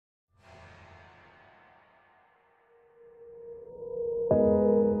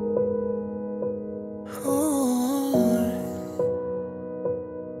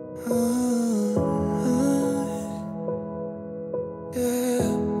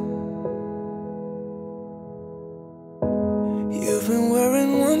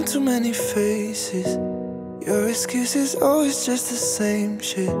seen too many faces. Your excuse is always just the same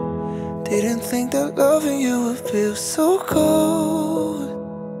shit. Didn't think that loving you would feel so cold.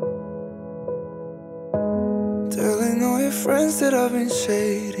 Telling all your friends that I've been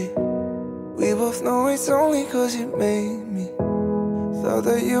shady. We both know it's only cause you made me. Thought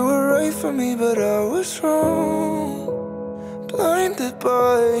that you were right for me, but I was wrong. Blinded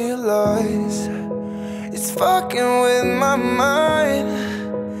by your lies. It's fucking with my mind.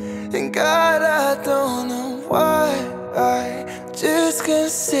 And God, I don't know why I just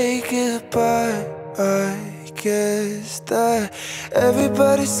can't say goodbye. I guess that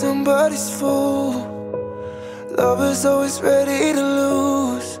everybody's somebody's fool. Lovers always ready to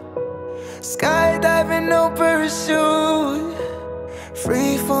lose. Skydiving, no parachute.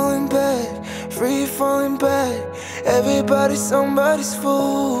 Free falling back, free falling back. Everybody's somebody's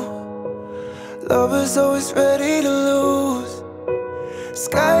fool. Lovers always ready to lose.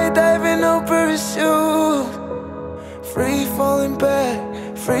 Skydiving, no parachute. Free falling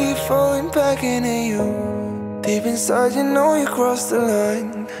back into you. Deep inside you know you crossed the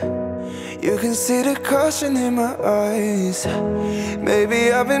line. You can see the caution in my eyes.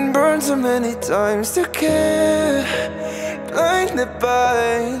 Maybe I've been burned so many times to care. Blinded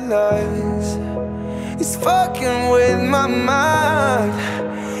by lies. It's fucking with my mind.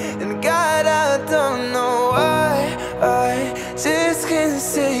 And God, I don't know why I just can't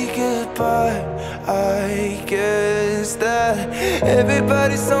say goodbye. I guess that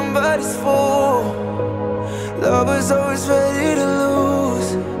everybody's somebody's fool. Lovers always ready to lose.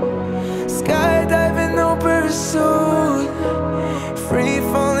 Skydiving, no parachute. Free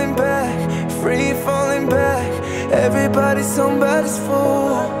falling back, free falling back. Everybody's somebody's fool.